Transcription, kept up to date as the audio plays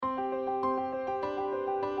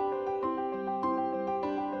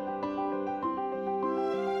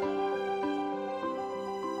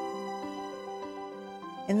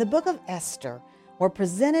In the book of Esther, we're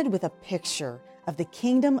presented with a picture of the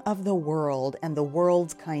kingdom of the world and the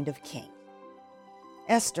world's kind of king.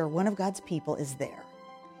 Esther, one of God's people, is there.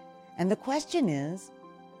 And the question is,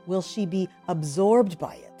 will she be absorbed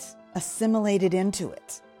by it, assimilated into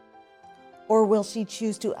it? Or will she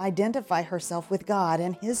choose to identify herself with God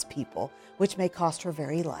and his people, which may cost her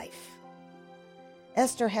very life?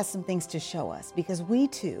 Esther has some things to show us because we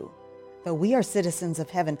too, though we are citizens of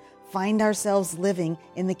heaven, find ourselves living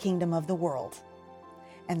in the kingdom of the world.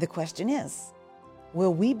 And the question is,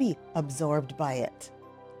 will we be absorbed by it,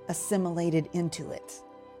 assimilated into it?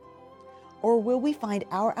 Or will we find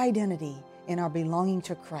our identity in our belonging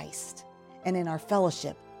to Christ and in our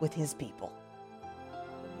fellowship with his people?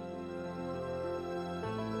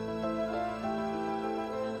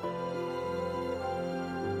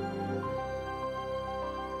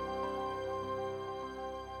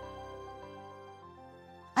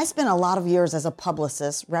 I spent a lot of years as a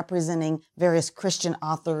publicist representing various Christian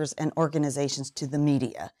authors and organizations to the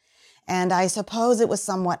media. And I suppose it was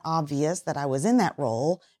somewhat obvious that I was in that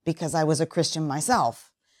role because I was a Christian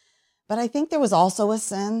myself. But I think there was also a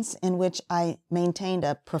sense in which I maintained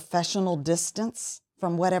a professional distance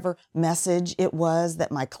from whatever message it was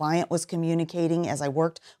that my client was communicating as I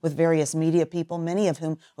worked with various media people, many of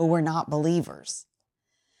whom were not believers.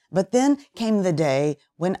 But then came the day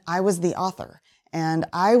when I was the author. And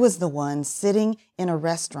I was the one sitting in a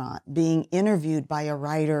restaurant being interviewed by a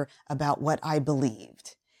writer about what I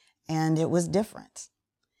believed. And it was different.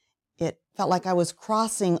 It felt like I was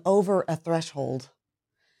crossing over a threshold,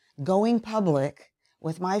 going public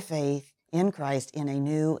with my faith in Christ in a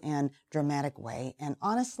new and dramatic way. And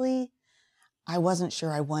honestly, I wasn't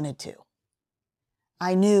sure I wanted to.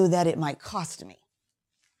 I knew that it might cost me.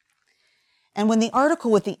 And when the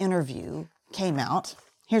article with the interview came out,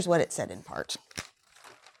 here's what it said in part.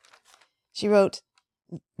 She wrote,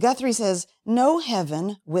 Guthrie says, no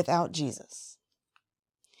heaven without Jesus.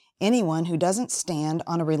 Anyone who doesn't stand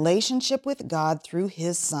on a relationship with God through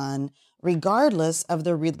his Son, regardless of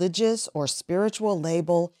the religious or spiritual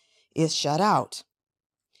label, is shut out.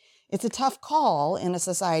 It's a tough call in a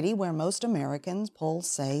society where most Americans, polls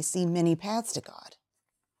say, see many paths to God.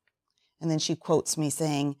 And then she quotes me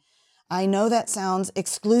saying, I know that sounds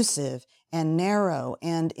exclusive and narrow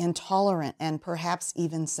and intolerant and perhaps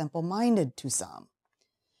even simple-minded to some.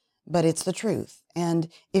 But it's the truth. And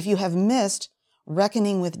if you have missed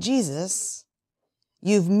reckoning with Jesus,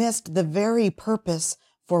 you've missed the very purpose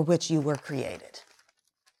for which you were created.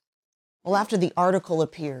 Well, after the article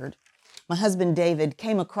appeared, my husband David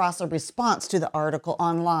came across a response to the article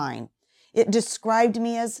online. It described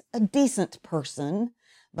me as a decent person,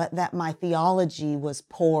 but that my theology was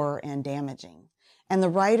poor and damaging. And the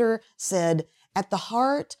writer said, at the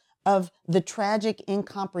heart of the tragic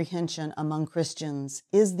incomprehension among Christians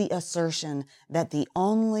is the assertion that the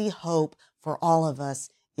only hope for all of us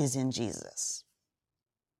is in Jesus.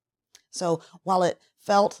 So while it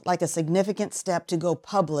felt like a significant step to go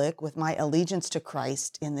public with my allegiance to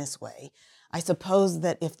Christ in this way, I suppose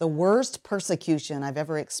that if the worst persecution I've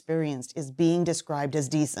ever experienced is being described as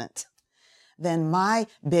decent, then my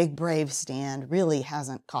big brave stand really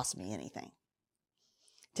hasn't cost me anything.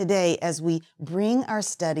 Today, as we bring our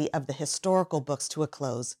study of the historical books to a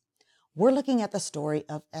close, we're looking at the story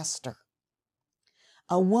of Esther,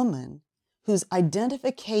 a woman whose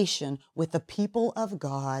identification with the people of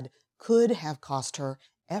God could have cost her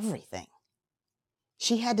everything.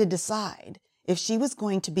 She had to decide if she was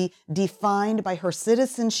going to be defined by her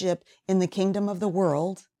citizenship in the kingdom of the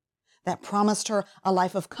world that promised her a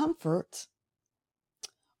life of comfort,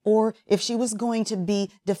 or if she was going to be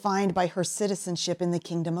defined by her citizenship in the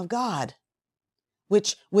kingdom of God,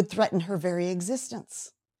 which would threaten her very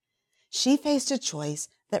existence. She faced a choice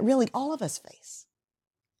that really all of us face.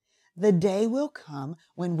 The day will come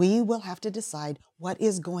when we will have to decide what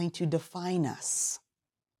is going to define us.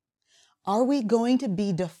 Are we going to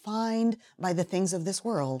be defined by the things of this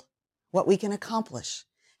world, what we can accomplish,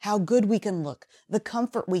 how good we can look, the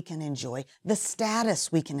comfort we can enjoy, the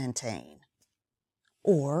status we can attain?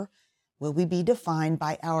 Or will we be defined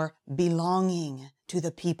by our belonging to the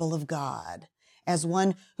people of God as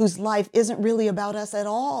one whose life isn't really about us at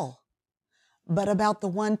all, but about the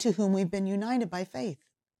one to whom we've been united by faith?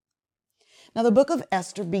 Now, the book of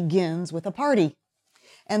Esther begins with a party,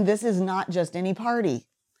 and this is not just any party.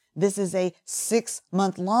 This is a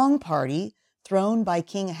 6-month-long party thrown by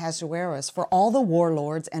King Ahasuerus for all the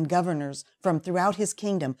warlords and governors from throughout his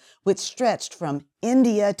kingdom, which stretched from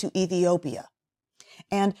India to Ethiopia.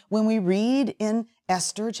 And when we read in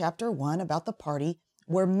Esther chapter 1 about the party,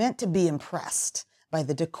 we're meant to be impressed by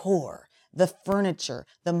the decor, the furniture,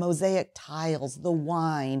 the mosaic tiles, the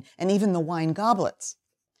wine, and even the wine goblets.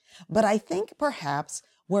 But I think perhaps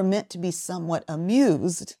we're meant to be somewhat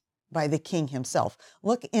amused by the king himself.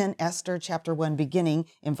 Look in Esther chapter 1, beginning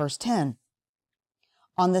in verse 10.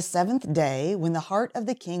 On the seventh day, when the heart of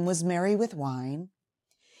the king was merry with wine,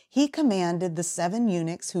 he commanded the 7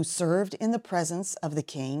 eunuchs who served in the presence of the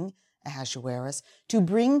king, Ahasuerus, to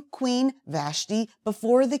bring Queen Vashti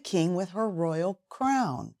before the king with her royal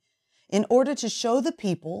crown, in order to show the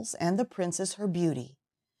peoples and the princes her beauty,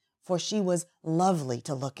 for she was lovely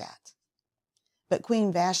to look at. But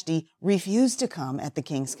Queen Vashti refused to come at the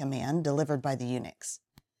king's command delivered by the eunuchs.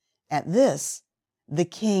 At this, the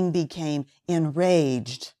king became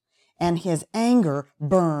enraged, and his anger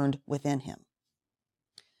burned within him.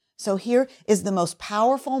 So here is the most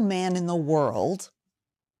powerful man in the world,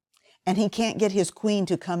 and he can't get his queen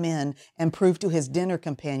to come in and prove to his dinner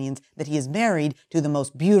companions that he is married to the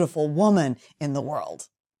most beautiful woman in the world.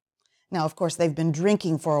 Now, of course, they've been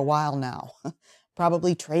drinking for a while now,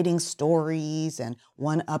 probably trading stories and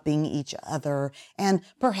one-upping each other, and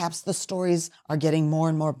perhaps the stories are getting more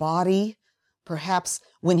and more bawdy. Perhaps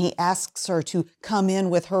when he asks her to come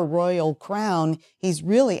in with her royal crown, he's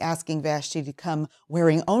really asking Vashti to come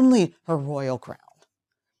wearing only her royal crown.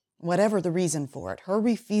 Whatever the reason for it, her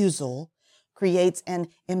refusal creates an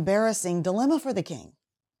embarrassing dilemma for the king.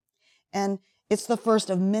 And it's the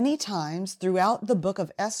first of many times throughout the book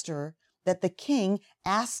of Esther that the king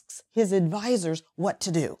asks his advisors what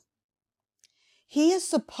to do. He is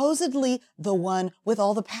supposedly the one with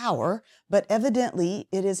all the power, but evidently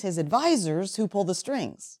it is his advisors who pull the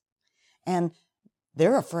strings. And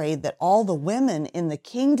they're afraid that all the women in the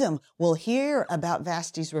kingdom will hear about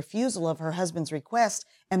Vashti's refusal of her husband's request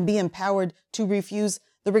and be empowered to refuse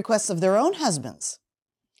the requests of their own husbands.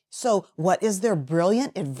 So what is their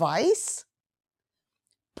brilliant advice?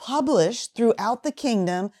 Publish throughout the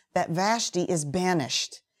kingdom that Vashti is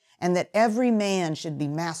banished and that every man should be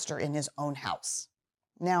master in his own house.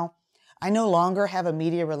 Now, I no longer have a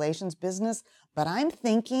media relations business, but I'm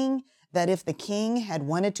thinking that if the king had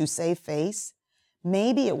wanted to save face,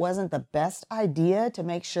 maybe it wasn't the best idea to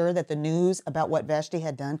make sure that the news about what Vashti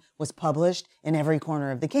had done was published in every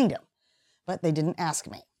corner of the kingdom. But they didn't ask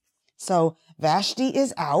me. So Vashti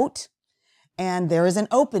is out, and there is an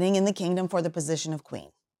opening in the kingdom for the position of queen.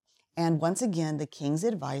 And once again, the king's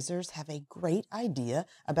advisors have a great idea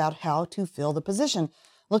about how to fill the position.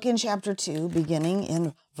 Look in chapter 2, beginning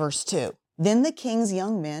in verse 2. Then the king's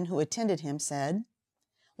young men who attended him said,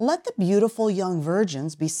 "Let the beautiful young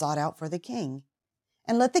virgins be sought out for the king,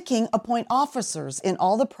 and let the king appoint officers in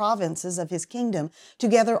all the provinces of his kingdom to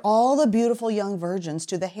gather all the beautiful young virgins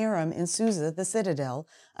to the harem in Susa, the citadel,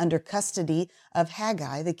 under custody of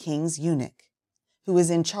Haggai, the king's eunuch, who is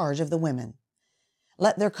in charge of the women.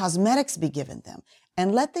 Let their cosmetics be given them,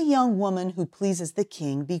 and let the young woman who pleases the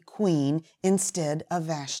king be queen instead of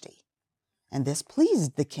Vashti." And this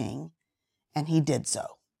pleased the king, and he did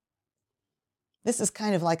so. This is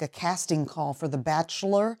kind of like a casting call for The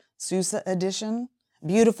Bachelor, Susa edition.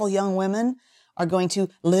 Beautiful young women are going to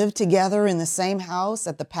live together in the same house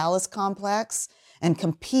at the palace complex and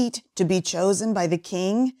compete to be chosen by the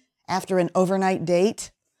king after an overnight date.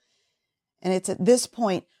 And it's at this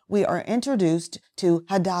point we are introduced to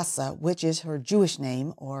Hadassah, which is her Jewish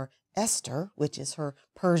name, or Esther, which is her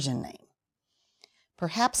Persian name.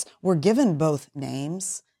 Perhaps we're given both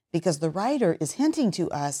names because the writer is hinting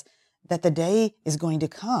to us that the day is going to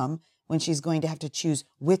come when she's going to have to choose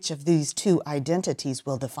which of these two identities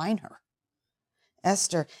will define her.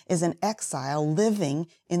 Esther is an exile living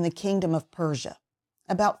in the kingdom of Persia,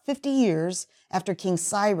 about 50 years after King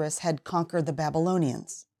Cyrus had conquered the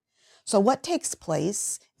Babylonians. So what takes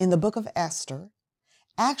place in the book of Esther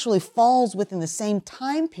actually falls within the same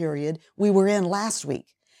time period we were in last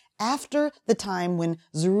week, after the time when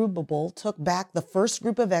Zerubbabel took back the first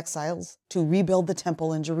group of exiles to rebuild the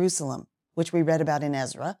temple in Jerusalem, which we read about in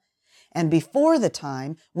Ezra, and before the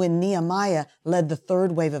time when Nehemiah led the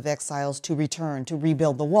third wave of exiles to return to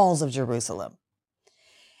rebuild the walls of Jerusalem.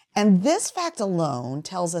 And this fact alone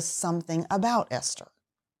tells us something about Esther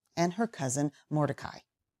and her cousin Mordecai.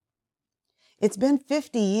 It's been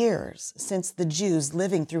 50 years since the Jews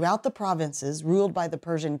living throughout the provinces ruled by the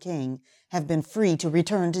Persian king have been free to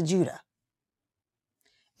return to Judah.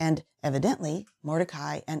 And evidently,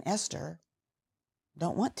 Mordecai and Esther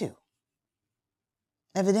don't want to.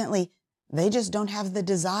 Evidently, they just don't have the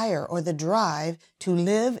desire or the drive to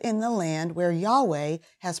live in the land where Yahweh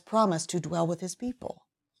has promised to dwell with his people.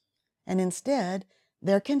 And instead,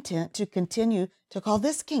 they're content to continue to call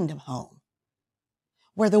this kingdom home,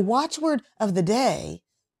 where the watchword of the day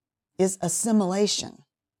is assimilation.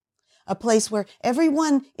 a place where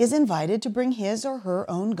everyone is invited to bring his or her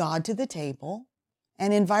own God to the table,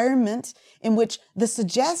 an environment in which the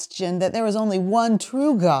suggestion that there is only one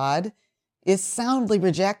true God is soundly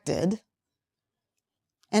rejected.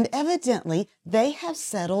 And evidently, they have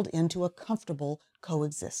settled into a comfortable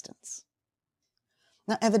coexistence.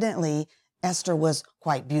 Now, evidently, Esther was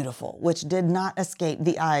quite beautiful, which did not escape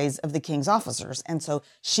the eyes of the king's officers. And so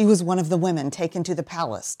she was one of the women taken to the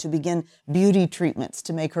palace to begin beauty treatments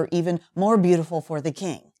to make her even more beautiful for the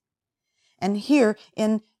king. And here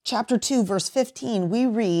in chapter 2, verse 15, we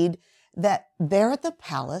read that there at the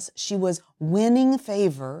palace, she was winning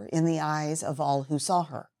favor in the eyes of all who saw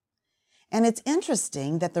her. And it's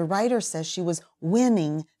interesting that the writer says she was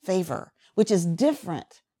winning favor, which is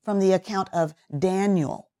different from the account of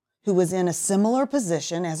Daniel, who was in a similar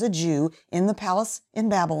position as a Jew in the palace in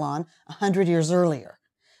Babylon 100 years earlier.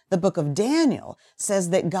 The book of Daniel says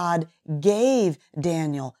that God gave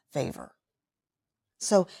Daniel favor.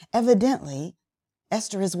 So evidently,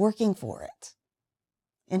 Esther is working for it.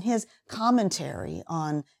 In his commentary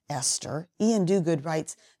on Esther, Ian Duguid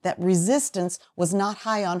writes that resistance was not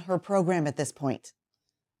high on her program at this point.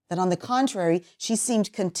 That on the contrary, she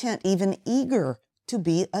seemed content, even eager to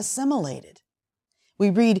be assimilated. We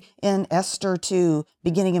read in Esther 2,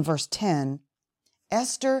 beginning in verse 10,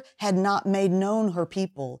 Esther had not made known her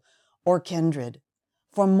people or kindred,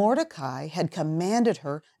 for Mordecai had commanded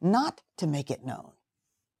her not to make it known.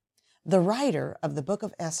 The writer of the book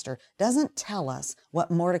of Esther doesn't tell us what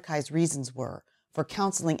Mordecai's reasons were for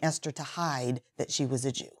counseling Esther to hide that she was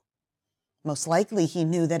a Jew. Most likely he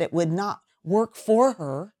knew that it would not work for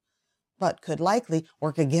her, but could likely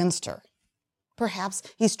work against her. Perhaps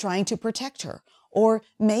he's trying to protect her, or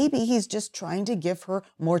maybe he's just trying to give her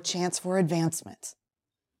more chance for advancement.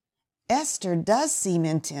 Esther does seem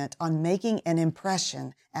intent on making an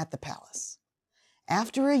impression at the palace.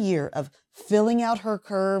 After a year of filling out her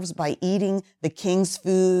curves by eating the king's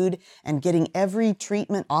food and getting every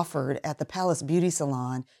treatment offered at the palace beauty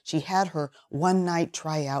salon, she had her one-night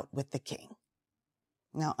tryout with the king.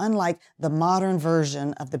 Now, unlike the modern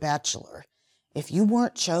version of The Bachelor, if you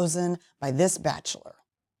weren't chosen by this bachelor,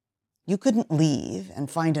 you couldn't leave and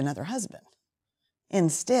find another husband.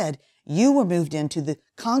 Instead, you were moved into the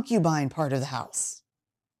concubine part of the house.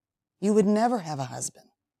 You would never have a husband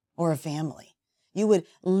or a family. You would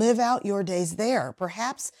live out your days there,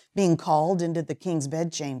 perhaps being called into the king's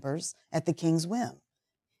bedchambers at the king's whim,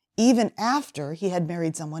 even after he had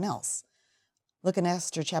married someone else. Look in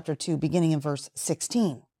Esther chapter 2, beginning in verse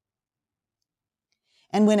 16.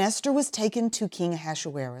 And when Esther was taken to King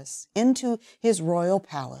Ahasuerus into his royal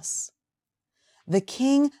palace, the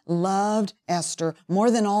king loved Esther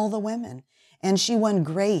more than all the women, and she won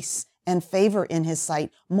grace and favor in his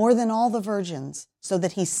sight more than all the virgins, so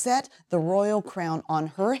that he set the royal crown on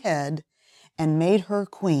her head and made her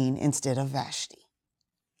queen instead of Vashti.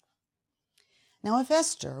 Now, if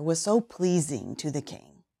Esther was so pleasing to the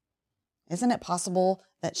king, isn't it possible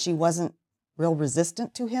that she wasn't real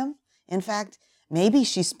resistant to him? In fact, maybe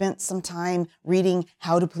she spent some time reading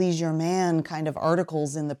How to Please Your Man kind of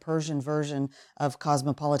articles in the Persian version of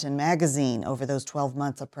Cosmopolitan magazine over those 12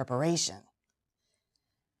 months of preparation.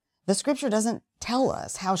 The scripture doesn't tell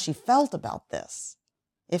us how she felt about this,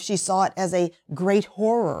 if she saw it as a great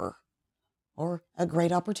horror or a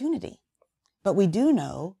great opportunity. But we do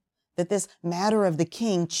know that this matter of the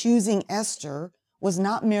king choosing Esther was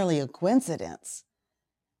not merely a coincidence,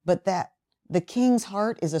 but that the king's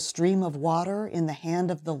heart is a stream of water in the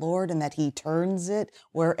hand of the Lord and that he turns it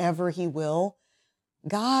wherever he will.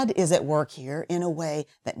 God is at work here in a way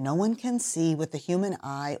that no one can see with the human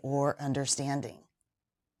eye or understanding.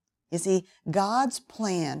 You see, God's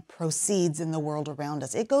plan proceeds in the world around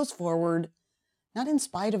us. It goes forward, not in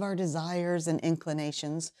spite of our desires and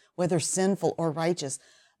inclinations, whether sinful or righteous,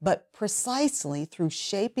 but precisely through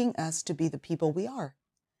shaping us to be the people we are.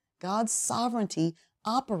 God's sovereignty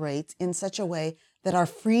operates in such a way that our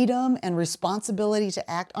freedom and responsibility to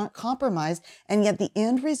act aren't compromised, and yet the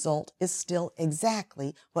end result is still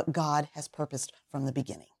exactly what God has purposed from the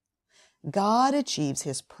beginning. God achieves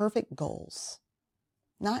his perfect goals,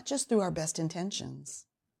 not just through our best intentions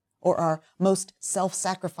or our most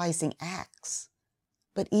self-sacrificing acts,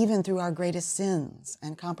 but even through our greatest sins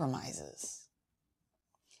and compromises.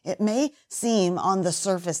 It may seem on the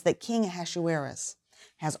surface that King Ahasuerus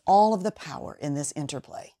has all of the power in this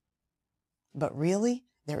interplay, but really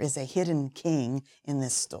there is a hidden king in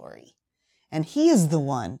this story, and he is the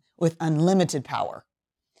one with unlimited power,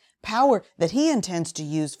 power that he intends to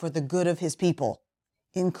use for the good of his people,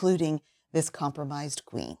 including this compromised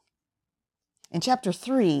queen. In chapter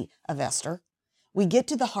 3 of Esther, we get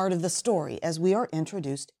to the heart of the story as we are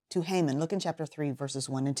introduced to Haman. Look in chapter 3, verses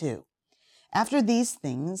 1 and 2. After these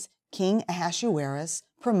things, King Ahasuerus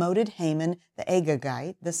promoted Haman the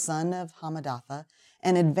Agagite, the son of Hammedatha,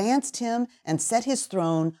 and advanced him and set his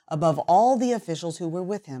throne above all the officials who were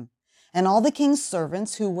with him. And all the king's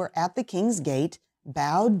servants who were at the king's gate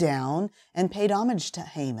bowed down and paid homage to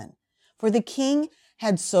Haman, for the king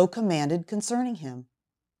had so commanded concerning him.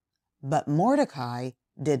 But Mordecai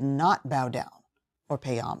did not bow down or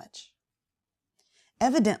pay homage.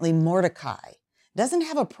 Evidently, Mordecai doesn't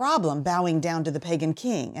have a problem bowing down to the pagan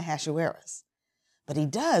king, Ahasuerus, but he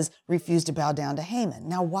does refuse to bow down to Haman.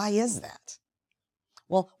 Now, why is that?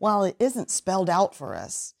 Well, while it isn't spelled out for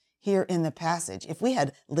us here in the passage, if we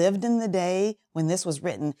had lived in the day when this was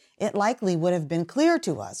written, it likely would have been clear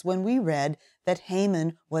to us when we read that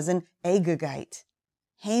Haman was an Agagite.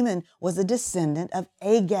 Haman was a descendant of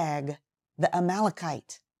Agag, the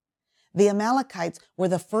Amalekite. The Amalekites were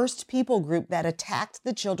the first people group that attacked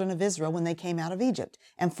the children of Israel when they came out of Egypt.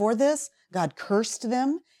 And for this, God cursed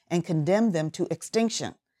them and condemned them to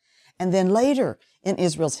extinction. And then later in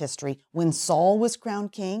Israel's history, when Saul was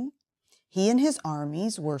crowned king, he and his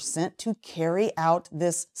armies were sent to carry out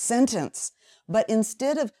this sentence. But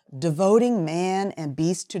instead of devoting man and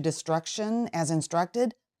beast to destruction as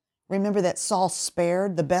instructed, remember that Saul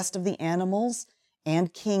spared the best of the animals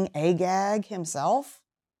and King Agag himself.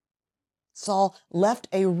 Saul left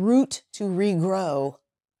a root to regrow,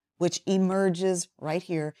 which emerges right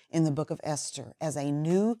here in the book of Esther as a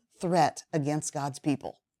new threat against God's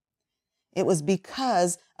people. It was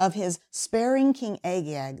because of his sparing King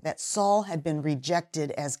Agag that Saul had been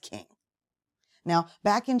rejected as king. Now,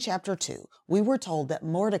 back in chapter 2, we were told that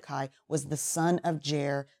Mordecai was the son of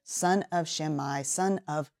Jair, son of Shimei, son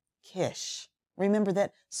of Kish. Remember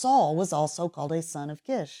that Saul was also called a son of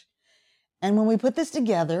Kish. And when we put this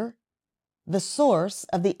together, the source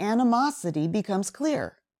of the animosity becomes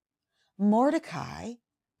clear. Mordecai,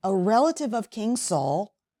 a relative of King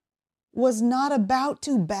Saul, was not about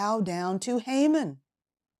to bow down to Haman,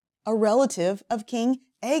 a relative of King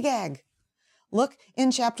Agag. Look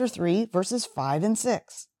in chapter 3, verses 5 and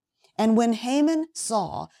 6. And when Haman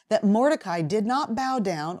saw that Mordecai did not bow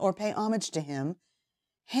down or pay homage to him,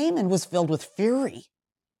 Haman was filled with fury,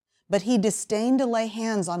 but he disdained to lay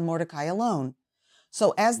hands on Mordecai alone.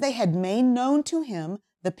 So as they had made known to him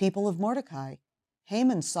the people of Mordecai,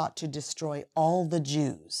 Haman sought to destroy all the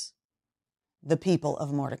Jews, the people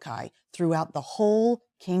of Mordecai, throughout the whole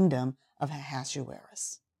kingdom of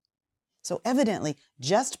Ahasuerus. So evidently,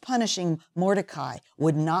 just punishing Mordecai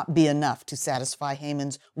would not be enough to satisfy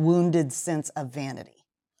Haman's wounded sense of vanity.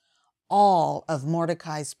 All of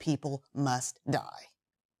Mordecai's people must die.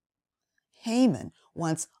 Haman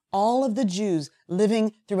wants all of the Jews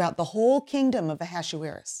living throughout the whole kingdom of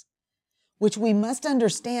Ahasuerus, which we must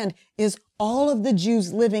understand is all of the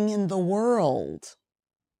Jews living in the world,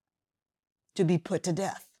 to be put to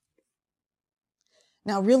death.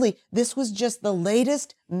 Now, really, this was just the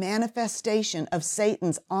latest manifestation of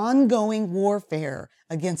Satan's ongoing warfare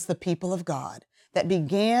against the people of God that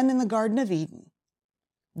began in the Garden of Eden,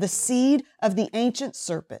 the seed of the ancient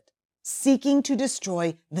serpent seeking to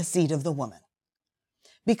destroy the seed of the woman.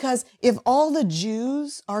 Because if all the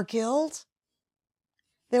Jews are killed,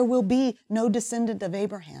 there will be no descendant of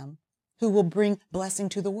Abraham who will bring blessing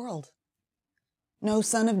to the world. No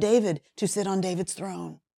son of David to sit on David's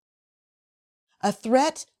throne. A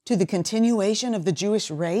threat to the continuation of the Jewish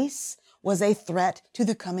race was a threat to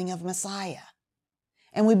the coming of Messiah.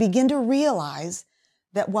 And we begin to realize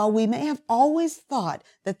that while we may have always thought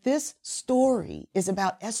that this story is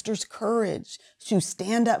about Esther's courage to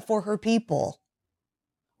stand up for her people,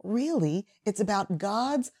 really, it's about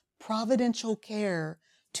God's providential care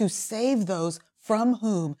to save those from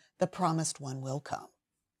whom the promised one will come.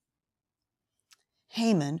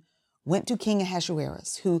 Haman went to King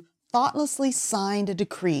Ahasuerus, who thoughtlessly signed a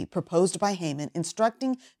decree proposed by Haman,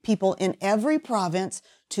 instructing people in every province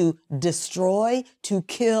to destroy, to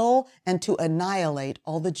kill, and to annihilate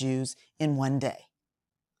all the Jews in one day.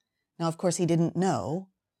 Now, of course, he didn't know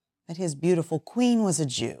that his beautiful queen was a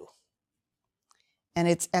Jew. And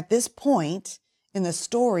it's at this point in the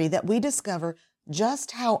story that we discover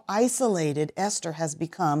just how isolated Esther has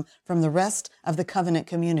become from the rest of the covenant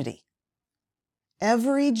community.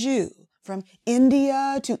 Every Jew from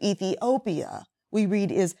India to Ethiopia, we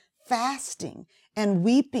read, is fasting and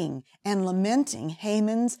weeping and lamenting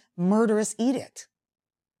Haman's murderous edict.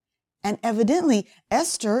 And evidently,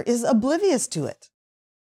 Esther is oblivious to it.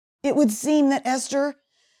 It would seem that Esther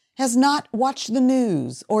has not watched the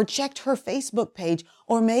news or checked her Facebook page,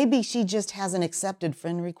 or maybe she just hasn't accepted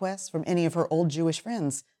friend requests from any of her old Jewish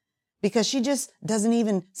friends. because she just doesn't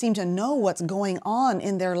even seem to know what's going on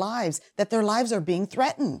in their lives, that their lives are being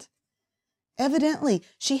threatened. Evidently,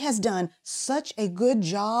 she has done such a good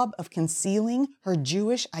job of concealing her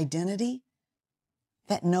Jewish identity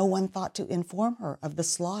that no one thought to inform her of the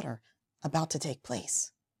slaughter about to take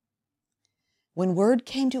place. When word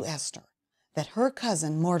came to Esther that her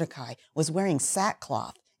cousin Mordecai was wearing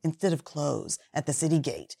sackcloth instead of clothes at the city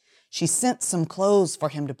gate, she sent some clothes for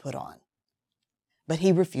him to put on. But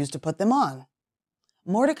he refused to put them on.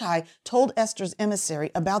 Mordecai told Esther's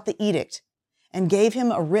emissary about the edict and gave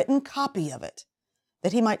him a written copy of it,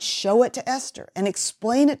 that he might show it to Esther and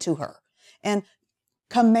explain it to her and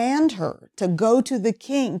command her to go to the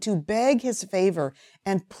king to beg his favor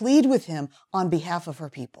and plead with him on behalf of her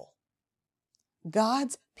people.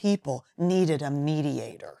 God's people needed a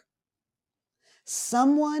mediator,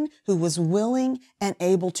 someone who was willing and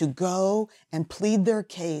able to go and plead their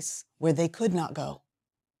case where they could not go,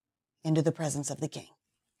 into the presence of the king.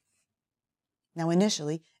 Now,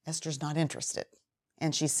 initially, Esther's not interested,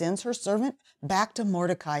 and she sends her servant back to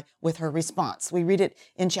Mordecai with her response. We read it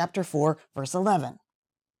in chapter 4, verse 11.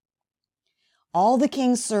 All the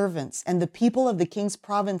king's servants and the people of the king's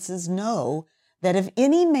provinces know that if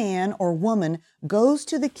any man or woman goes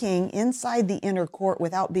to the king inside the inner court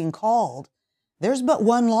without being called, there's but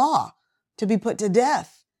one law: to be put to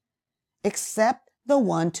death, except the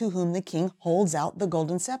one to whom the king holds out the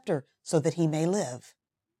golden scepter so that he may live.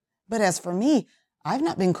 But as for me, I've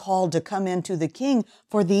not been called to come in to the king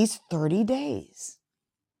for these 30 days.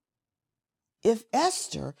 If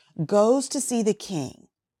Esther goes to see the king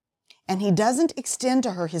and he doesn't extend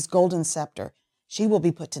to her his golden scepter, she will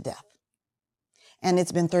be put to death. And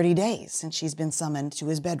it's been 30 days since she's been summoned to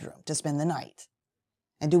his bedroom to spend the night.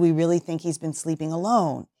 And do we really think he's been sleeping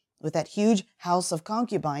alone with that huge house of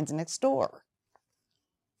concubines next door?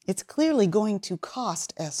 It's clearly going to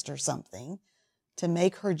cost Esther something to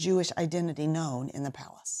make her Jewish identity known in the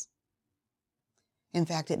palace. In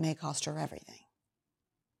fact, it may cost her everything.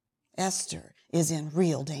 Esther is in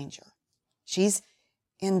real danger. She's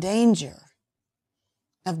in danger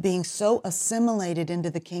of being so assimilated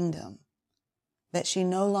into the kingdom that she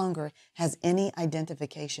no longer has any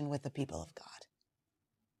identification with the people of God.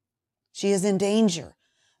 She is in danger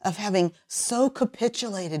of having so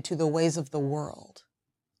capitulated to the ways of the world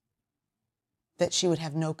that she would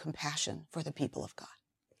have no compassion for the people of God.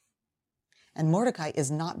 And Mordecai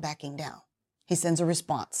is not backing down. He sends a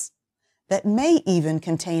response that may even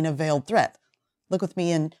contain a veiled threat. Look with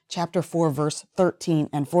me in chapter 4, verse 13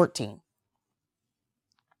 and 14.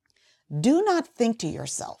 Do not think to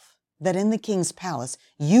yourself that in the king's palace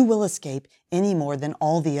you will escape any more than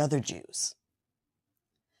all the other Jews.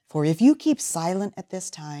 For if you keep silent at this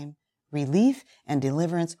time, relief and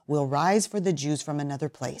deliverance will rise for the Jews from another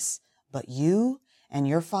place, but you and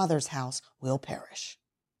your father's house will perish.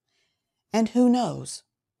 And who knows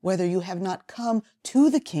whether you have not come to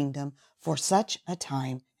the kingdom for such a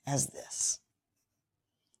time as this?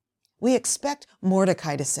 We expect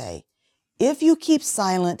Mordecai to say, if you keep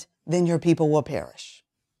silent, then your people will perish.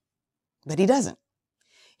 But he doesn't.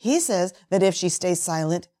 He says that if she stays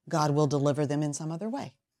silent, God will deliver them in some other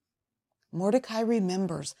way. Mordecai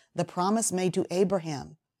remembers the promise made to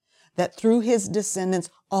Abraham that through his descendants,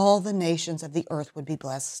 all the nations of the earth would be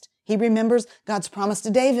blessed. He remembers God's promise to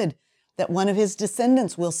David that one of his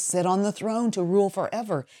descendants will sit on the throne to rule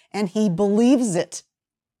forever, and he believes it.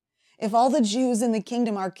 If all the Jews in the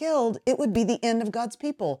kingdom are killed, it would be the end of God's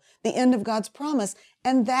people, the end of God's promise,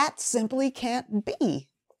 and that simply can't be.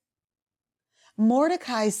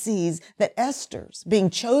 Mordecai sees that Esther's being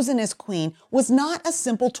chosen as queen was not a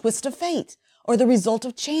simple twist of fate or the result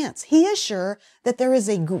of chance. He is sure that there is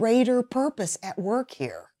a greater purpose at work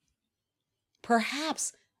here.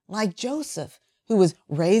 Perhaps like Joseph, who was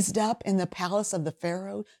raised up in the palace of the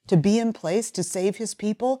Pharaoh to be in place to save his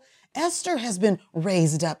people, Esther has been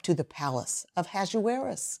raised up to the palace of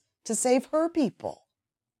Ahasuerus to save her people.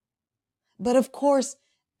 But of course,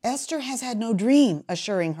 Esther has had no dream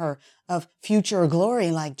assuring her of future glory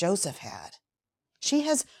like Joseph had. She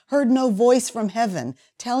has heard no voice from heaven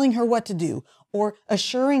telling her what to do or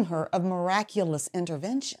assuring her of miraculous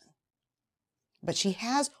intervention. But she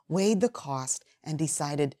has weighed the cost and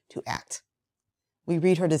decided to act. We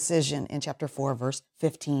read her decision in chapter 4, verse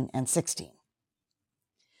 15 and 16.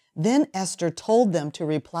 Then Esther told them to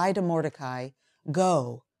reply to Mordecai,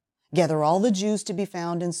 "Go, gather all the Jews to be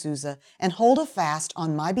found in Susa, and hold a fast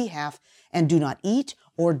on my behalf, and do not eat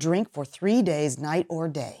or drink for 3 days, night or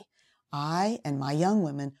day. I and my young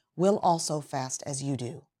women will also fast as you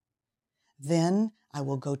do. Then I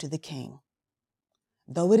will go to the king,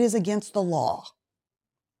 though it is against the law.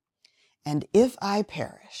 And if I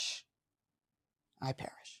perish, I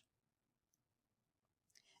perish.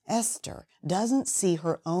 Esther doesn't see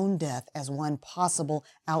her own death as one possible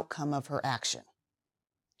outcome of her action.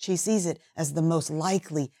 She sees it as the most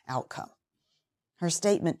likely outcome. Her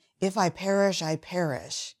statement, "If I perish, I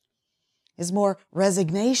perish," is more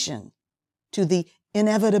resignation to the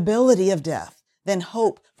inevitability of death than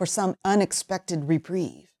hope for some unexpected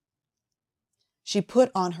reprieve. She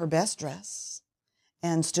put on her best dress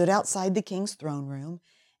and stood outside the king's throne room,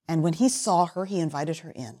 and when he saw her, he invited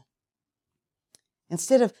her in.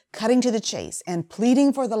 Instead of cutting to the chase and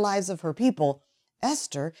pleading for the lives of her people,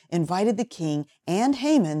 Esther invited the king and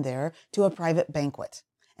Haman there to a private banquet.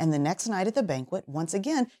 And the next night at the banquet, once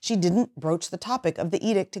again, she didn't broach the topic of the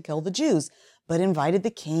edict to kill the Jews, but invited the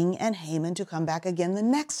king and Haman to come back again the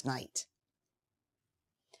next night.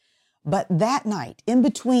 But that night, in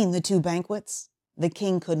between the two banquets, the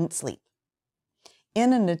king couldn't sleep.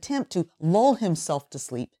 In an attempt to lull himself to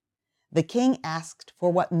sleep, the king asked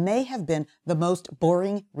for what may have been the most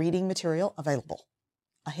boring reading material available,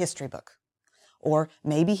 a history book. Or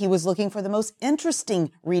maybe he was looking for the most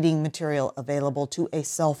interesting reading material available to a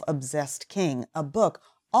self-obsessed king, a book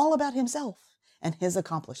all about himself and his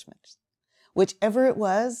accomplishments. Whichever it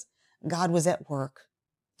was, God was at work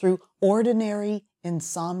through ordinary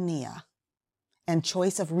insomnia and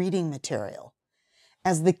choice of reading material,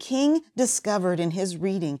 as the king discovered in his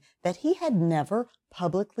reading that he had never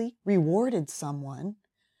publicly rewarded someone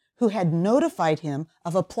who had notified him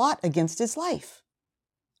of a plot against his life.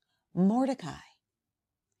 Mordecai.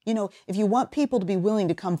 You know, if you want people to be willing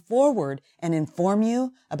to come forward and inform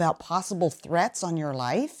you about possible threats on your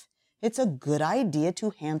life, it's a good idea to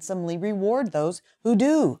handsomely reward those who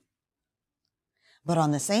do. But on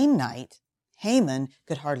the same night, Haman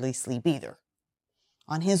could hardly sleep either.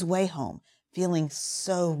 On his way home, feeling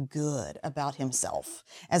so good about himself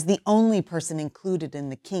as the only person included in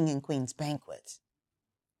the king and queen's banquet,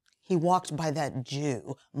 he walked by that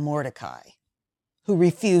Jew, Mordecai, who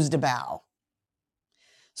refused to bow.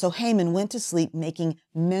 So Haman went to sleep making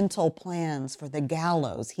mental plans for the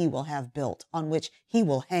gallows he will have built on which he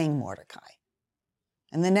will hang Mordecai.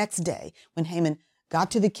 And the next day, when Haman got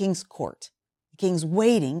to the king's court, the king's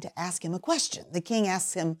waiting to ask him a question. The king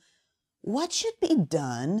asks him, "What should be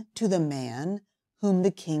done to the man whom the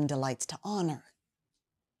king delights to honor?"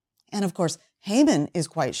 And of course, Haman is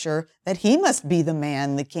quite sure that he must be the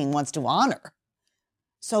man the king wants to honor.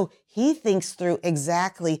 So he thinks through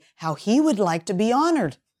exactly how he would like to be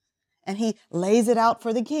honored. And he lays it out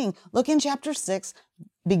for the king. Look in chapter 6,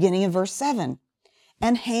 beginning in verse 7.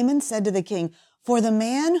 And Haman said to the king, "For the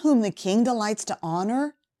man whom the king delights to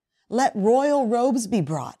honor, let royal robes be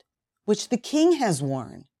brought, which the king has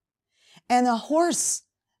worn, and a horse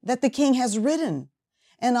that the king has ridden,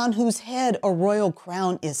 and on whose head a royal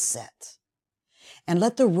crown is set. And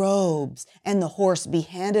let the robes and the horse be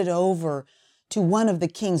handed over to one of the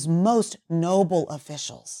king's most noble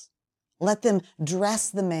officials. Let them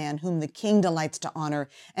dress the man whom the king delights to honor,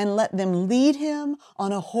 and let them lead him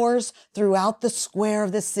on a horse throughout the square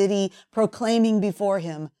of the city, proclaiming before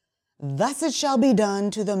him, 'Thus it shall be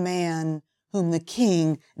done to the man whom the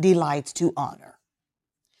king delights to honor.'"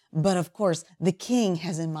 But of course, the king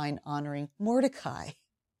has in mind honoring Mordecai,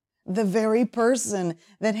 the very person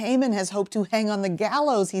that Haman has hoped to hang on the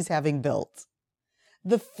gallows he's having built.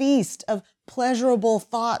 The feast of pleasurable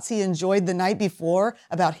thoughts he enjoyed the night before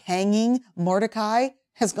about hanging Mordecai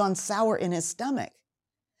has gone sour in his stomach.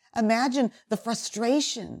 Imagine the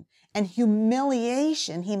frustration and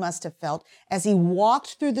humiliation he must have felt as he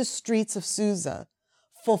walked through the streets of Susa,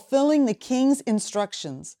 fulfilling the king's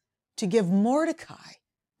instructions to give Mordecai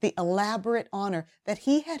the elaborate honor that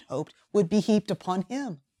he had hoped would be heaped upon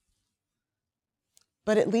him.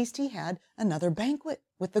 But at least he had another banquet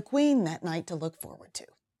with the queen that night to look forward to.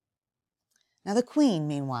 Now the queen,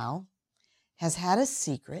 meanwhile, has had a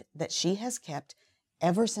secret that she has kept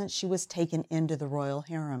ever since she was taken into the royal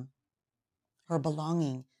harem, her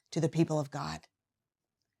belonging to the people of God.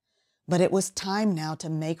 But it was time now to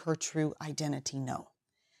make her true identity known.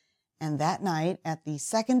 And that night at the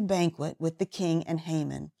second banquet with the king and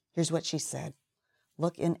Haman, here's what she said.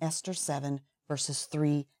 Look in Esther 7, verses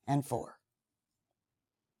 3 and 4.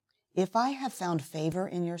 "If I have found favor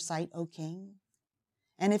in your sight, O king,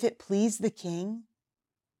 and if it please the king,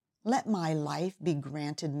 let my life be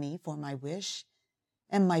granted me for my wish,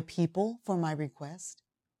 and my people for my request.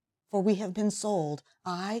 For we have been sold,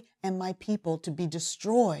 I and my people, to be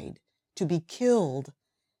destroyed, to be killed,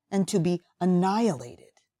 and to be annihilated."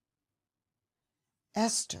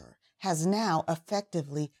 Esther has now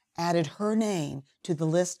effectively added her name to the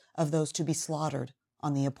list of those to be slaughtered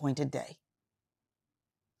on the appointed day.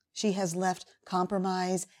 she has left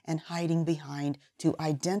compromise and hiding behind to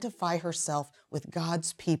identify herself with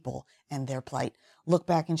God's people and their plight. Look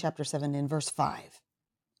back in chapter 7 in verse 5.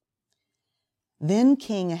 Then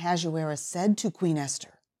King Ahasuerus said to Queen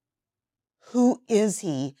Esther, "Who is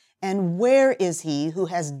he and where is he who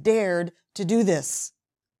has dared to do this?"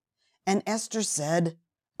 And Esther said,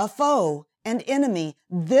 "A foe and enemy,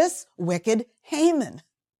 this wicked Haman."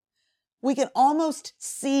 We can almost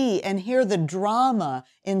see and hear the drama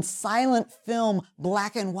in silent film,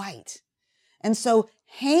 black and white. And so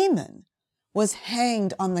Haman was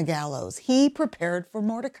hanged on the gallows. He prepared for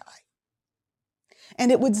Mordecai.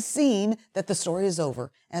 And it would seem that the story is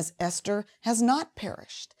over, as Esther has not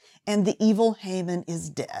perished and the evil Haman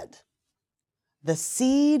is dead. The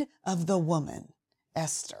seed of the woman,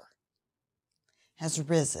 Esther, has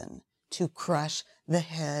risen to crush the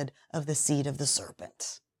head of the seed of the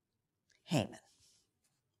serpent, Haman.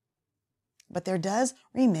 But there does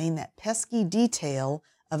remain that pesky detail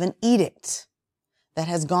of an edict that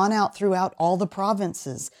has gone out throughout all the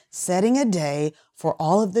provinces, setting a day for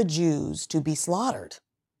all of the Jews to be slaughtered.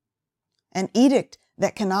 An edict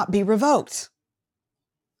that cannot be revoked.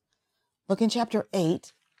 Look in chapter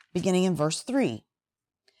 8, beginning in verse 3.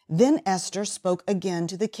 Then Esther spoke again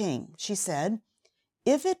to the king. She said,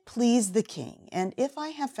 "If it please the king, and if I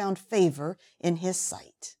have found favor in his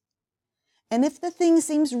sight, and if the thing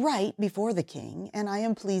seems right before the king, and I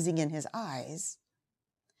am pleasing in his eyes,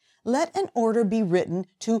 let an order be written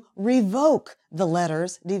to revoke the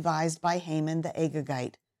letters devised by Haman the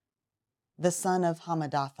Agagite, the son of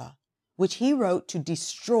Hammedatha, which he wrote to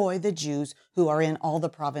destroy the Jews who are in all the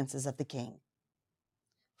provinces of the king.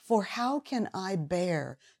 For how can I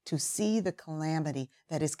bear to see the calamity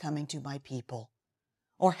that is coming to my people?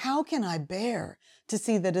 Or how can I bear to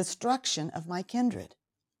see the destruction of my kindred?"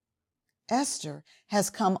 Esther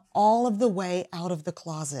has come all of the way out of the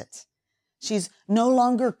closet. She's no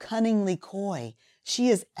longer cunningly coy. She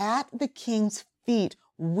is at the king's feet,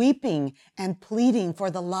 weeping and pleading for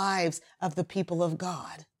the lives of the people of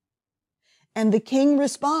God. And the king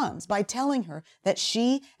responds by telling her that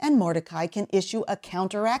she and Mordecai can issue a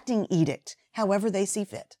counteracting edict, however they see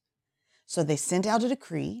fit. So they sent out a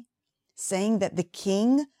decree saying that the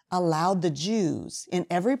king allowed the Jews in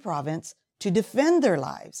every province to defend their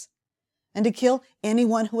lives and to kill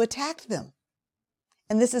anyone who attacked them.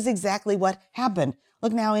 And this is exactly what happened.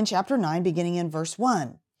 Look now in chapter 9, beginning in verse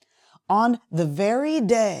 1. On the very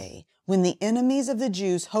day when the enemies of the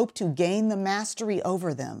Jews hoped to gain the mastery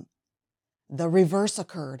over them, the reverse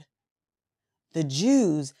occurred. The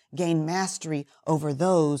Jews gained mastery over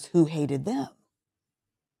those who hated them.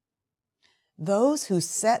 Those who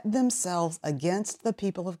set themselves against the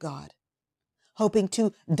people of God, hoping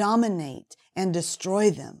to dominate and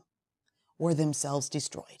destroy them, were themselves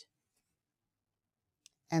destroyed.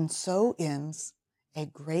 And so ends a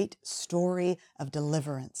great story of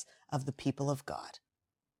deliverance of the people of God.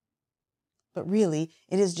 But really,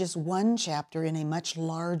 it is just one chapter in a much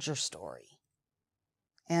larger story.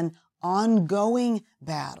 An ongoing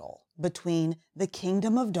battle between the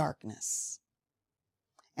kingdom of darkness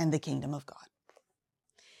and the kingdom of God.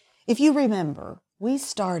 If you remember, we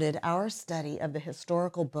started our study of the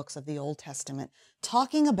historical books of the Old Testament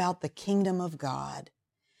talking about the kingdom of God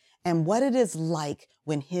and what it is like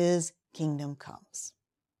when his kingdom comes.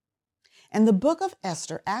 And the book of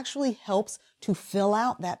Esther actually helps to fill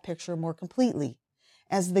out that picture more completely,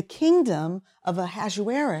 as the kingdom of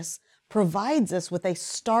Ahasuerus provides us with a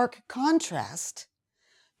stark contrast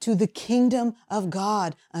to the kingdom of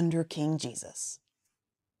God under King Jesus.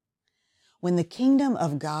 When the kingdom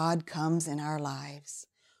of God comes in our lives,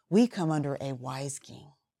 we come under a wise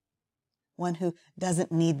king, one who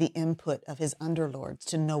doesn't need the input of his underlords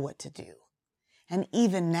to know what to do. And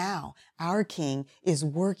even now, our king is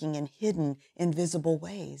working in hidden, invisible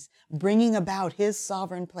ways, bringing about his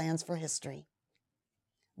sovereign plans for history.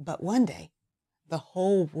 But one day, the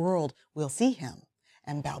whole world will see him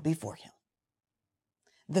and bow before him.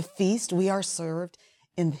 The feast we are served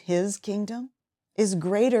in his kingdom is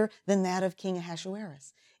greater than that of King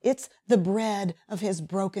Ahasuerus. It's the bread of his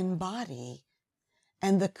broken body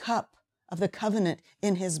and the cup of the covenant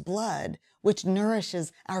in his blood, which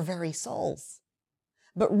nourishes our very souls.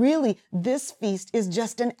 But really, this feast is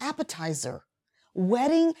just an appetizer,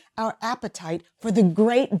 whetting our appetite for the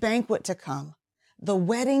great banquet to come, the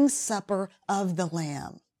wedding supper of the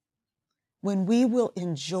Lamb, when we will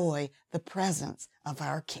enjoy the presence of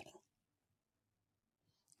our King.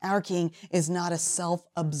 Our King is not a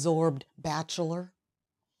self-absorbed bachelor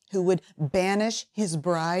who would banish his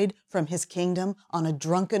bride from his kingdom on a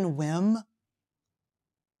drunken whim.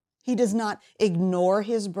 He does not ignore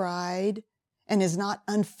his bride and is not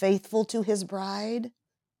unfaithful to his bride?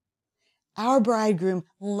 Our bridegroom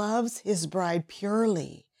loves his bride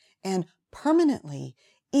purely and permanently.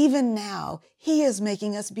 Even now, he is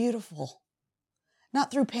making us beautiful,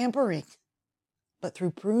 not through pampering, but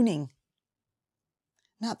through pruning,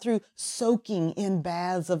 not through soaking in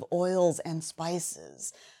baths of oils and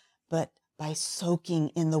spices, but by soaking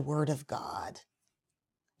in the Word of God,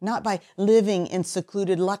 not by living in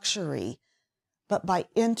secluded luxury, but by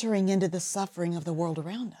entering into the suffering of the world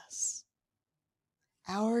around us.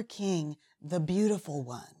 Our King, the beautiful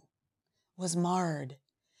one, was marred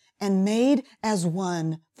and made as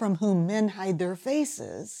one from whom men hide their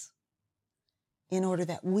faces in order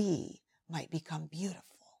that we might become beautiful.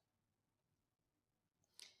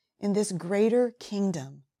 In this greater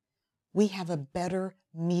kingdom, we have a better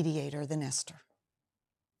mediator than Esther.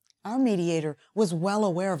 Our mediator was well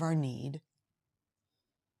aware of our need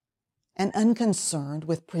and unconcerned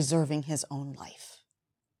with preserving his own life.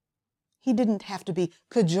 He didn't have to be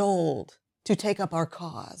cajoled to take up our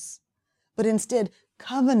cause, but instead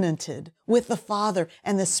covenanted with the Father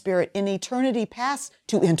and the Spirit in eternity past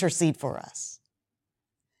to intercede for us.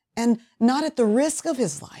 And not at the risk of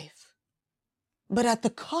his life, but at the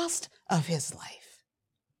cost of his life.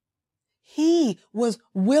 He was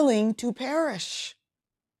willing to perish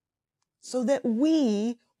so that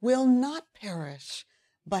we will not perish,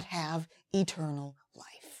 but have eternal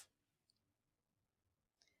life.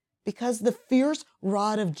 Because the fierce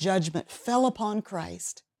rod of judgment fell upon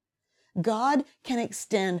Christ, God can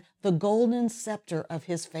extend the golden scepter of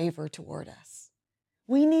his favor toward us.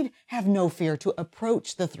 We need have no fear to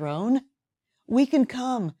approach the throne. We can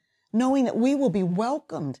come knowing that we will be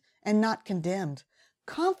welcomed and not condemned,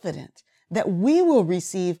 confident that we will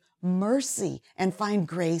receive mercy and find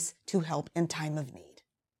grace to help in time of need.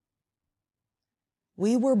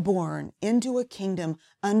 We were born into a kingdom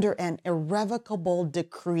under an irrevocable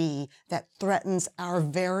decree that threatens our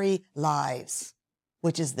very lives,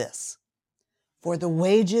 which is this: for the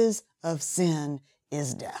wages of sin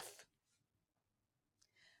is death.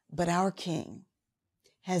 But our King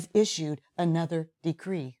has issued another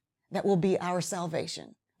decree that will be our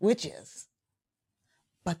salvation, which is,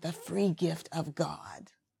 but the free gift of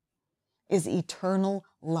God is eternal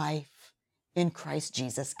life in Christ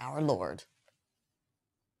Jesus our Lord.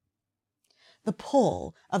 The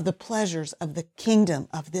pull of the pleasures of the kingdom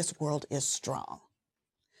of this world is strong.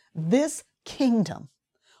 This kingdom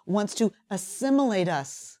wants to assimilate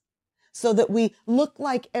us so that we look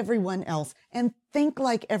like everyone else and think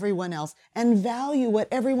like everyone else and value what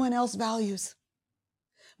everyone else values.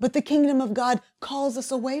 But the kingdom of God calls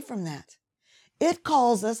us away from that. It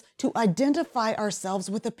calls us to identify ourselves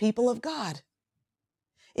with the people of God.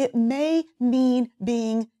 It may mean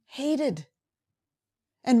being hated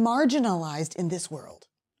and marginalized in this world,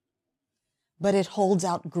 but it holds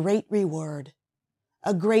out great reward,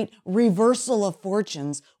 a great reversal of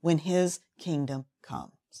fortunes when his kingdom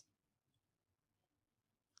comes.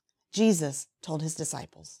 Jesus told his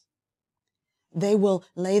disciples, "They will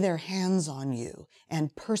lay their hands on you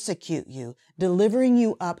and persecute you, delivering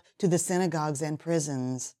you up to the synagogues and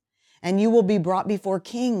prisons, and you will be brought before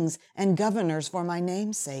kings and governors for my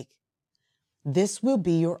name's sake. This will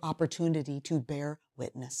be your opportunity to bear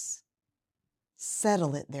witness.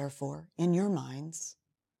 Settle it, therefore, in your minds,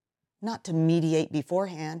 not to mediate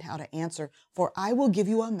beforehand how to answer, for I will give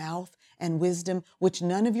you a mouth and wisdom which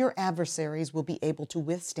none of your adversaries will be able to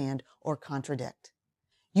withstand or contradict.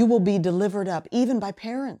 You will be delivered up even by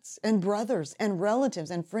parents and brothers and relatives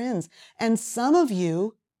and friends, and some of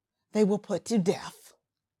you they will put to death.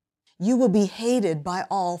 You will be hated by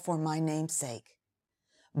all for my name's sake,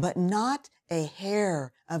 but not a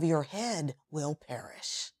hair of your head will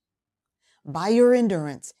perish. By your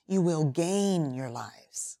endurance, you will gain your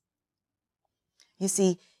lives." You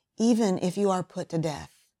see, even if you are put to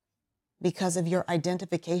death because of your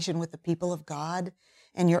identification with the people of God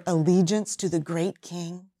and your allegiance to the great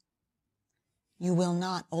King, you will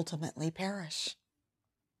not ultimately perish.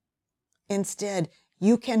 Instead,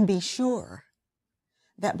 you can be sure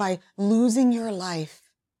that by losing your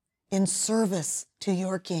life in service to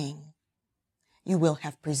your King, you will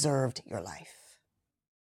have preserved your life.